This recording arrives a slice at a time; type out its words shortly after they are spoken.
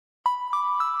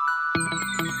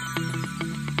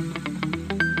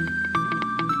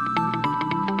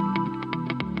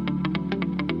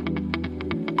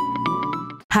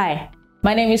Hi,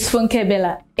 my name is Funke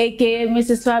Bella, aka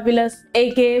Mrs. Fabulous,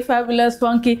 aka Fabulous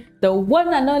Funky, the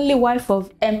one and only wife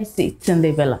of MC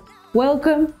Tunde Bella.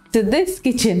 Welcome to this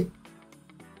kitchen.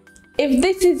 If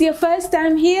this is your first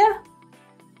time here,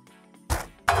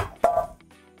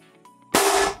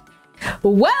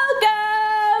 welcome!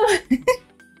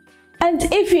 And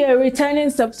if you're a returning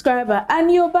subscriber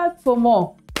and you're back for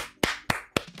more,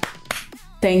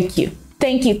 thank you.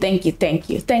 Thank you, thank you, thank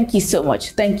you. Thank you so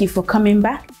much. Thank you for coming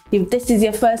back. If this is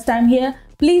your first time here,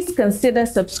 please consider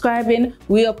subscribing.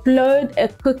 We upload a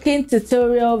cooking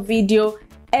tutorial video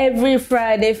every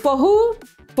Friday. For who?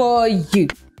 For you.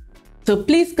 So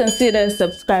please consider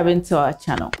subscribing to our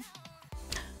channel.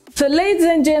 So ladies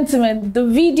and gentlemen, the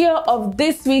video of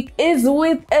this week is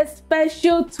with a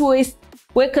special twist.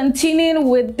 We're continuing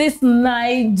with this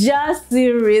Naija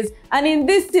series, and in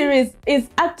this series it's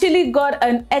actually got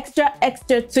an extra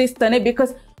twist on it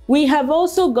because we have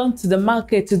also gone to the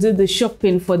market to do the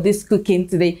shopping for this cooking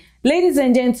today. Ladies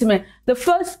and gentlemen, the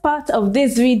first part of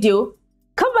this video,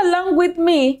 come along with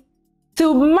me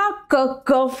to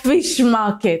Makoko Fish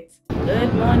Market.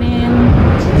 Good morning.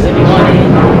 Good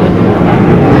morning.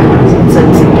 So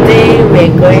today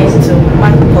we're going to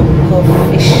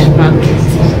Makoko Fish Market.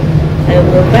 I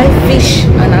will buy fish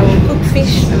and I will cook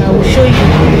fish and I will show you.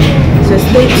 So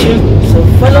stay tuned. So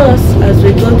follow us as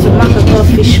we go to Makoko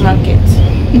Fish Market.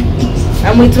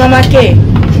 I'm with Mama K.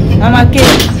 Mama K,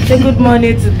 say good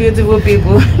morning to beautiful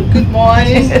people. Good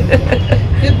morning.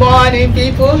 Good morning,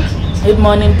 people. Good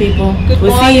morning, people.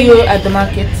 We'll see you at the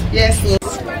market. Yes.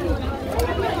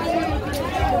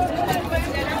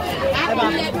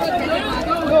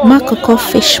 Makoko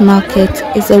Fish Market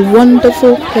is a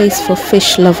wonderful place for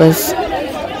fish lovers.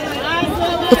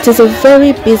 It is a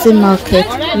very busy market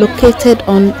located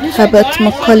on Herbert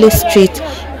Macaulay Street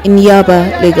in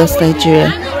Yaba, Lagos,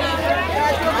 Nigeria.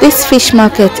 This fish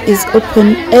market is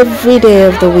open every day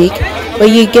of the week, but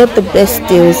you get the best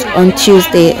deals on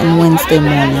Tuesday and Wednesday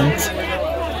mornings.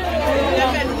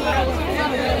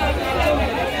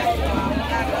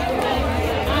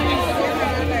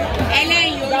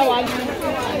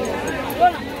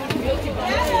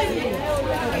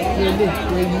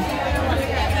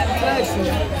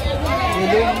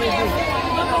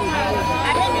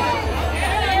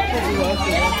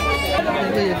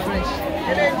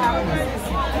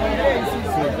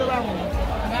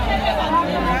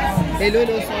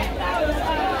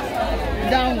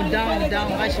 Down.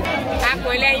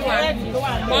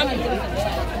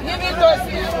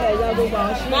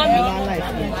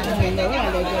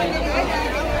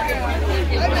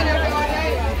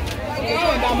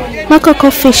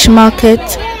 Makoko Fish Market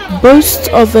boasts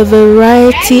of a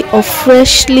variety of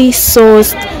freshly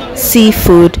sourced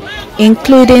seafood,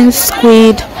 including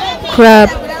squid, crab,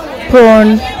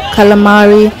 prawn,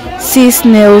 calamari, sea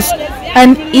snails,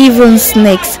 and even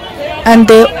snakes, and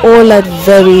they're all at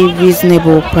very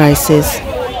reasonable prices.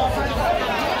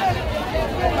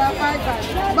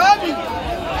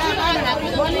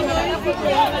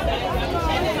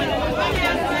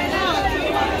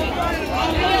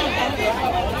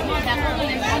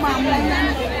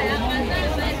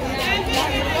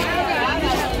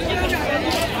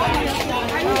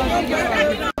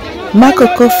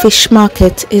 Makoko Fish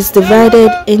Market is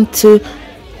divided into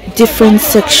different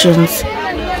sections.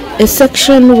 A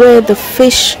section where the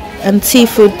fish and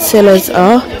seafood sellers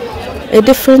are, a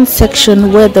different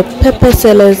section where the pepper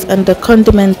sellers and the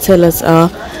condiment sellers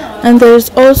are, and there is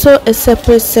also a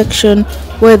separate section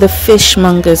where the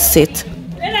fishmongers sit.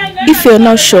 If you're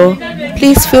not sure,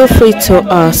 please feel free to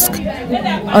ask.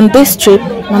 On this trip,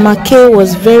 Mama K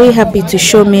was very happy to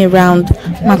show me around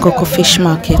Makoko Fish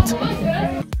Market.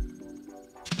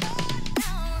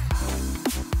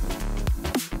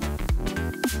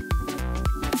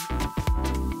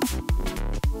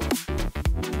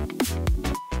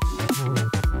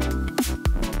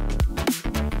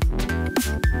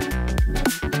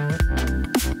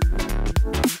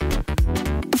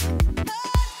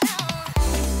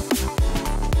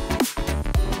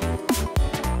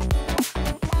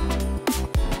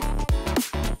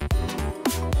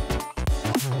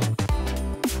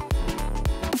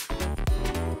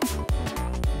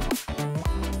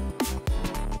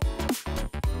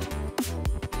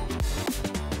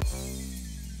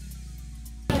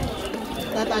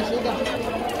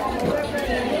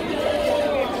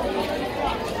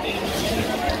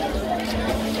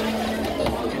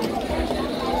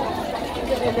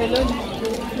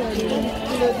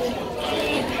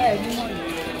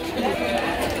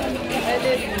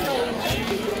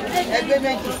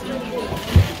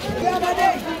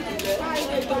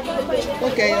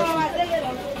 Okay.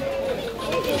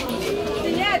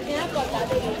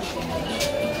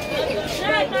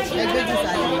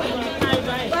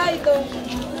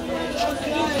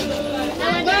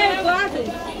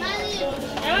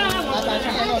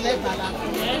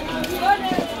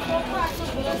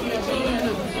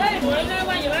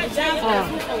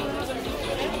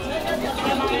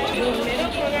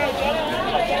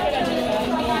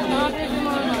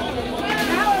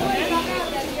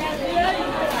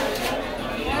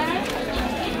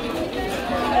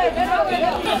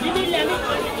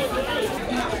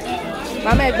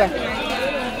 Mama Egba.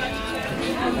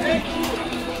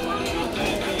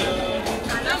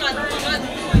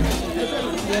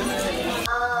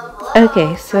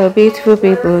 Okay, so beautiful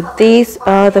people, these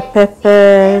are the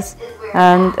peppers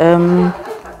and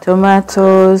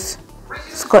tomatoes,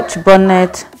 scotch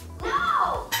bonnet.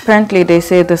 Apparently they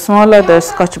say the smaller the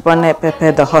scotch bonnet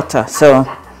pepper, the hotter. So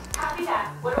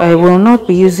I will not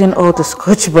be using all the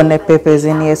scotch bonnet peppers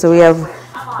in here. So we have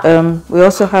we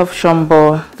also have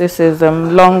shombo. This is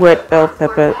long red bell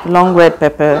pepper, long red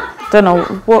pepper. Don't know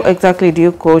what exactly do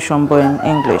you call shombo in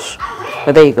English,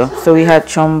 but there you go. So we had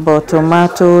shombo,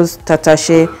 tomatoes,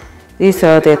 tatashe. These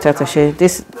are the tatashe.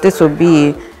 This will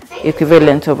be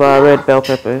equivalent of our red bell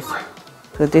peppers.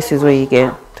 So this is where you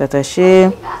get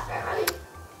tatashe,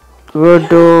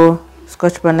 rodo,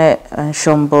 scotch bonnet, and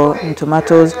shombo, and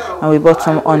tomatoes. And we bought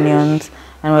some onions,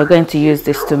 and we're going to use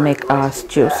this to make our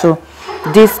stew. So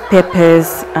these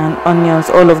peppers and onions,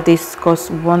 all of this cost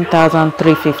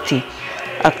 1,350.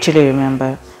 Actually,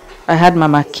 remember, I had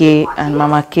Mama K, and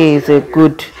Mama K is a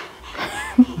good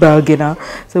bargainer.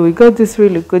 So we got this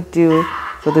really good deal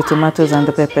for the tomatoes and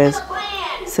the peppers.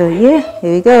 So yeah,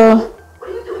 here we go.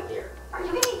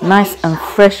 Nice and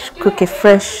fresh, cook it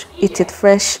fresh, eat it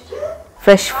fresh.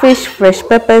 Fresh fish, fresh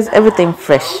peppers, everything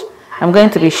fresh. I'm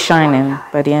going to be shining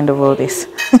by the end of all this.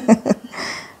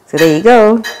 So there you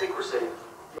go.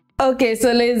 Okay,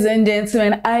 so ladies and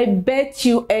gentlemen, I bet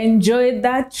you enjoyed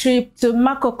that trip to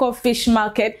Makoko Fish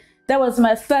Market. That was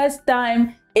my first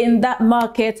time in that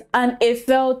market and it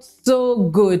felt so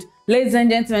good. Ladies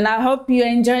and gentlemen, I hope you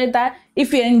enjoyed that.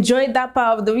 If you enjoyed that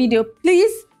part of the video,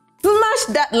 please smash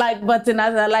that like button,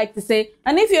 as I like to say.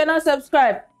 And if you're not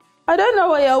subscribed, I don't know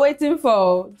what you're waiting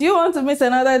for. Do you want to miss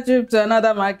another trip to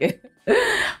another market?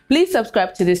 Please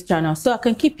subscribe to this channel so I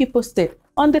can keep you posted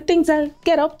on the things I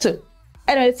get up to.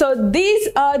 Anyway, so these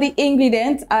are the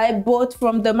ingredients I bought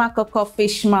from the Makoko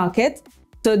Fish Market.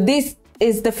 So this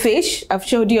is the fish I've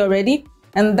showed you already,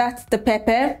 and that's the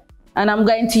pepper. And I'm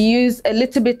going to use a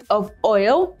little bit of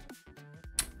oil.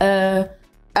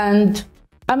 And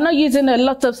I'm not using a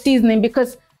lot of seasoning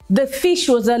because the fish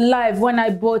was alive when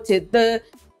I bought it. The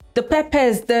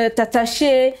peppers, the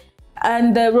tatashe,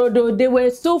 and the rodo, they were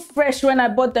so fresh when I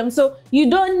bought them. So you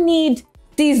don't need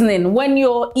seasoning when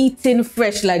you're eating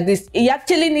fresh like this. You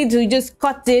actually need to just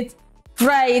cut it,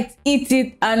 fry it, eat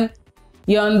it, and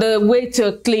you're on the way to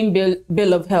a clean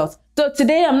bill of health. So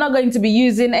today I'm not going to be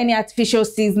using any artificial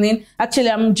seasoning. Actually,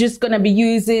 I'm just going to be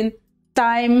using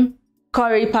thyme,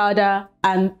 curry powder,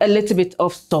 and a little bit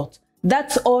of salt.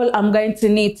 That's all I'm going to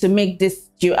need to make this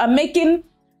stew. I'm making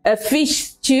a fish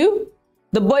stew.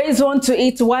 The boys want to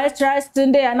eat white rice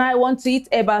Tunde, and I want to eat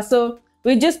eba. So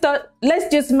we just thought, let's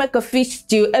just make a fish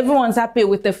stew. Everyone's happy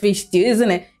with the fish stew,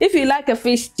 isn't it? If you like a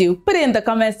fish stew, put it in the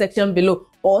comment section below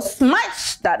or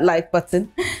smash that like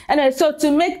button. Anyway, so to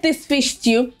make this fish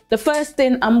stew, the first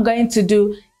thing I'm going to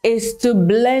do is to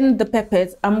blend the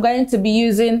peppers. I'm going to be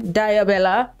using Naija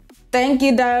Bella. Thank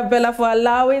you, Naija Bella, for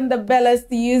allowing the Bellas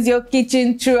to use your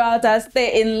kitchen throughout our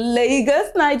stay in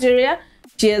Lagos, Nigeria.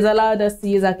 She has allowed us to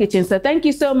use our kitchen. So thank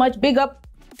you so much. Big up.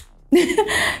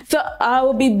 So I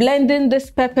will be blending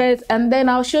these peppers and then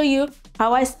I'll show you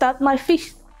how I start my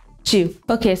fish stew.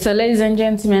 Okay, so ladies and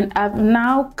gentlemen, I've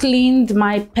now cleaned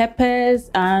my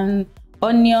peppers and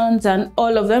onions and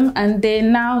all of them, and they're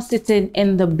now sitting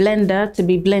in the blender to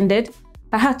be blended.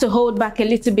 I had to hold back a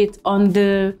little bit on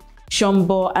the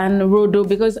shombo and rodo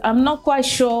because I'm not quite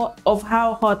sure of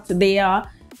how hot they are.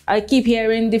 I keep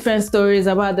hearing different stories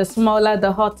about the smaller,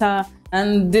 the hotter,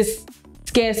 and this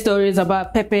scare stories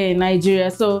about pepper in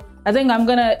Nigeria. So I think I'm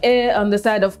gonna err on the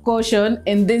side of caution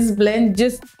in this blend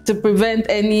just to prevent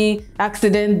any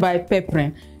accident by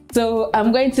peppering. So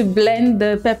I'm going to blend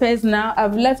the peppers now.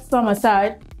 I've left some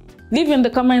aside. Leave in the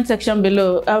comment section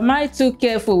below. Am I too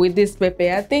careful with this pepper?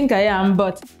 I think I am,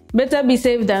 but better be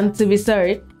safe than to be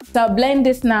sorry. So I'll blend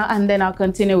this now and then I'll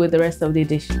continue with the rest of the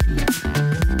dish.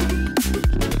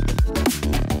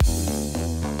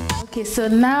 Okay, so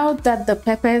now that the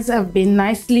peppers have been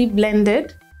nicely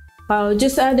blended, I'll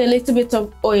just add a little bit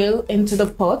of oil into the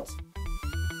pot.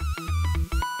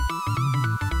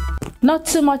 Not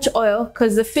too much oil,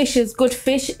 because the fish is good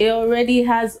fish. It already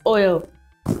has oil.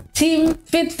 Team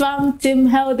Fit Farm, Team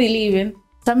Healthy Living.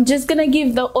 So I'm just gonna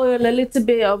give the oil a little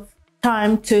bit of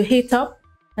time to heat up,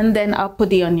 and then I'll put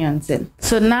the onions in.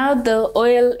 So now the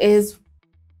oil is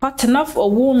hot enough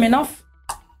or warm enough.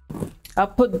 I'll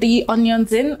put the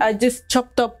onions in. I just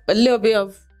chopped up a little bit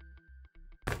of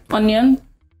onion.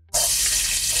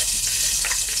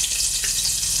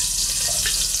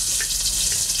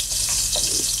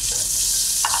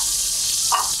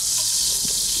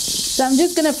 So I'm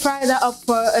just gonna fry that up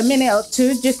for a minute or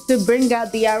two just to bring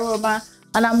out the aroma,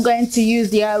 and I'm going to use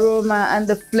the aroma and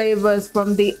the flavors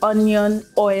from the onion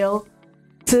oil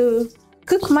to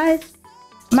cook my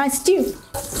stew.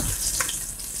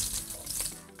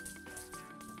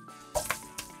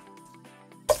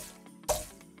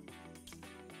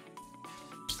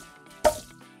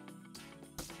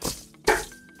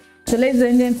 So ladies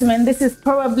and gentlemen, this is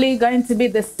probably going to be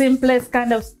the simplest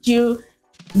kind of stew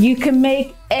you can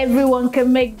make. Everyone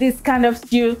can make this kind of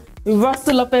stew. We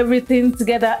rustle up everything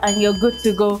together and you're good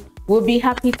to go. We'll be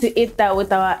happy to eat that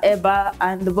with our eba,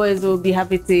 and the boys will be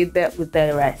happy to eat that with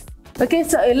their rice. Okay,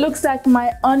 so it looks like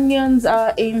my onions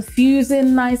are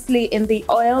infusing nicely in the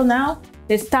oil now.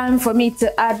 It's time for me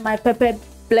to add my pepper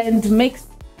blend mix.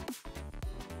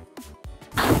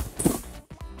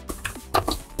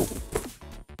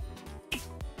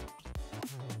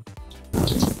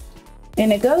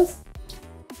 In it goes.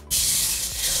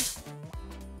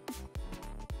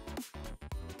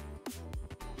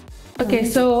 Okay,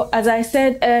 so as I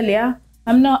said earlier,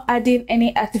 I'm not adding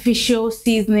any artificial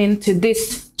seasoning to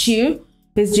this stew.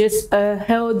 It's just a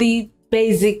healthy,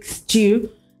 basic stew,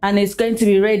 and it's going to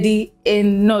be ready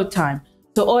in no time.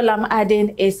 So all I'm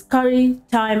adding is curry,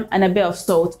 thyme, and a bit of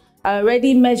salt. I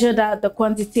already measured out the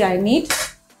quantity I need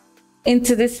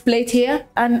into this plate here,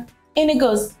 and in it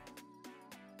goes.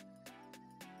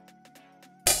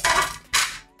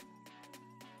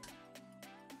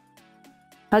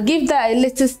 I'll give that a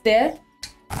little stir.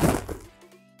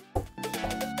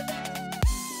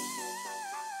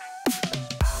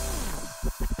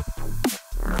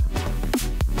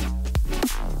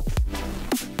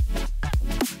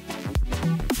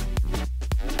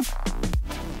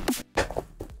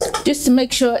 Just to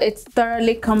make sure it's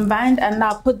thoroughly combined, and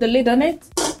now put the lid on it.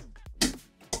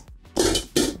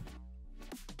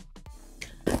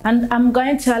 And I'm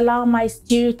going to allow my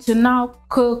stew to now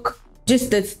cook,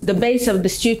 just the base of the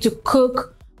stew to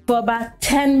cook for about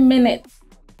 10 minutes.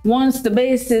 Once the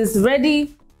base is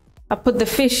ready, I put the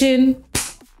fish in.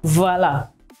 Voila,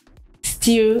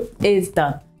 stew is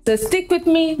done. So stick with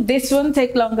me, this won't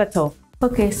take long at all.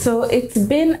 Okay, so it's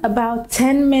been about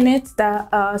 10 minutes that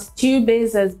our stew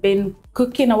base has been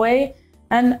cooking away,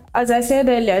 and as I said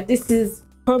earlier, this is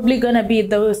probably gonna be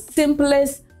the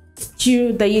simplest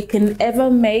stew that you can ever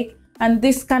make. And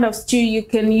this kind of stew, you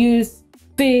can use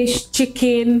fish,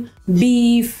 chicken,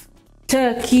 beef,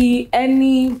 turkey,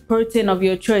 any protein of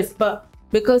your choice. But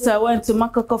because I went to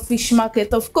Makoko Fish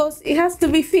Market, of course it has to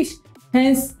be fish,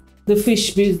 hence the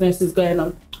fish business is going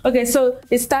on. Okay, so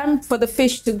it's time for the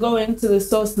fish to go into the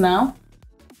sauce now.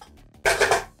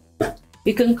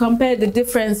 You can compare the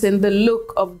difference in the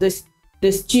look of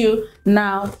the stew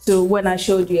now to when I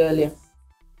showed you earlier.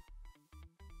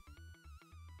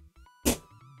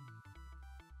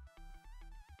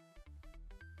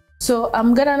 So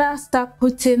I'm gonna now start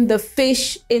putting the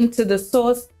fish into the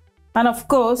sauce, and of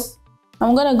course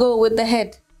I'm gonna go with the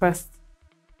head first.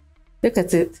 Look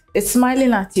at it, it's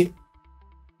smiling at you.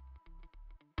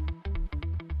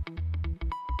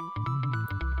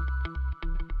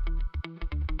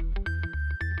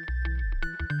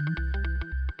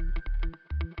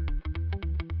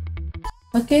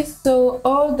 Okay, so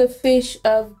all the fish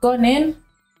have gone in,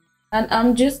 and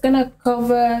I'm just gonna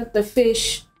cover the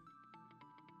fish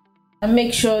and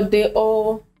make sure they're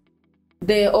all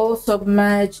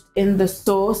submerged in the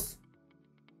sauce,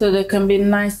 so they can be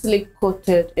nicely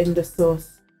coated in the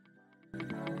sauce.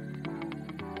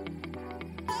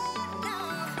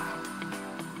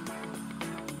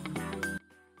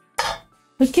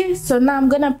 Okay, so now I'm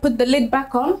gonna put the lid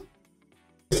back on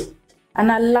and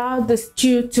allow the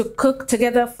stew to cook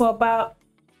together for about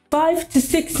 5 to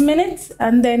 6 minutes,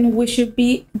 and then we should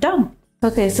be done.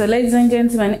 Okay, so ladies and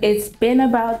gentlemen, it's been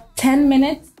about 10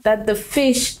 minutes that the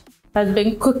fish has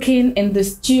been cooking in the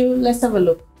stew. Let's have a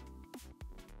look.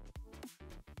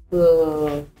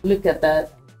 Oh, look at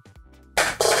that.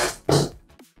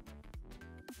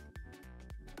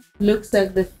 Looks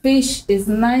like the fish is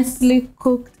nicely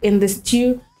cooked in the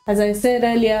stew. As I said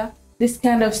earlier, this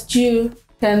kind of stew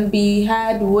can be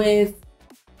had with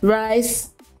rice.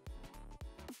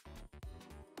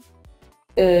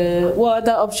 what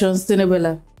other options, Tunde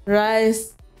Bella?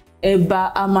 Rice,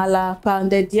 eba, amala,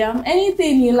 pounded yam,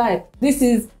 anything you like. This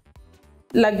is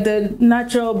like the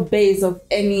natural base of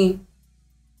any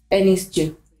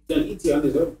stew. You can eat it on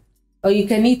its own. Or you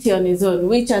can eat it on its own,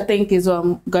 which I think is what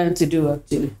I'm going to do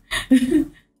actually.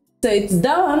 So it's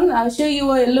done. I'll show you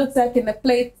what it looks like in the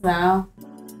plate now.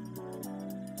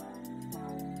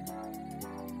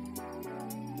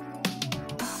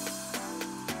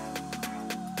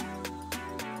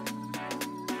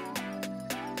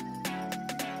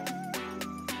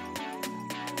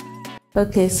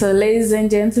 Okay, so ladies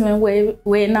and gentlemen,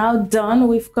 we're now done.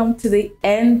 We've come to the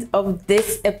end of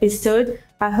this episode.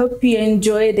 I hope you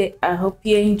enjoyed it. I hope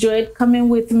you enjoyed coming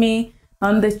with me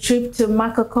on the trip to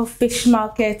Makoko Fish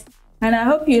Market. And I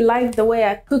hope you liked the way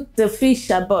I cooked the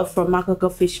fish I bought from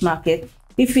Makoko Fish Market.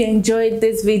 If you enjoyed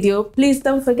this video, please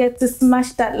don't forget to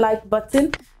smash that like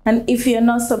button. And if you're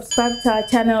not subscribed to our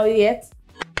channel yet,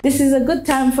 this is a good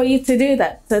time for you to do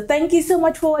that. So thank you so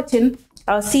much for watching.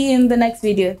 I'll see you in the next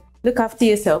video. Look after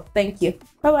yourself. Thank you.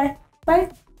 Bye-bye. Bye.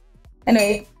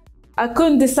 Anyway, I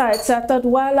couldn't decide, so I thought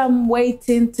while I'm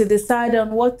waiting to decide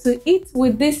on what to eat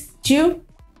with this stew,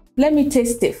 let me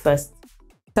taste it first.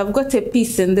 So I've got a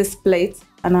piece in this plate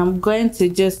and I'm going to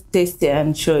just taste it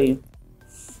and show you.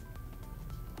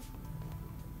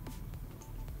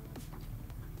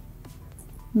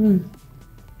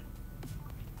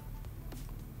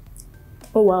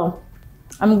 Oh wow.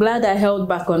 I'm glad I held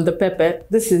back on the pepper.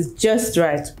 This is just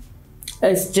right.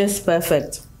 It's just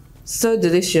perfect. So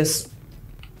delicious.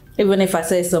 Even if I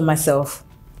say so myself.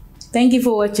 Thank you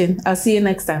for watching. I'll see you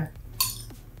next time.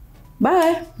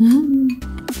 Bye.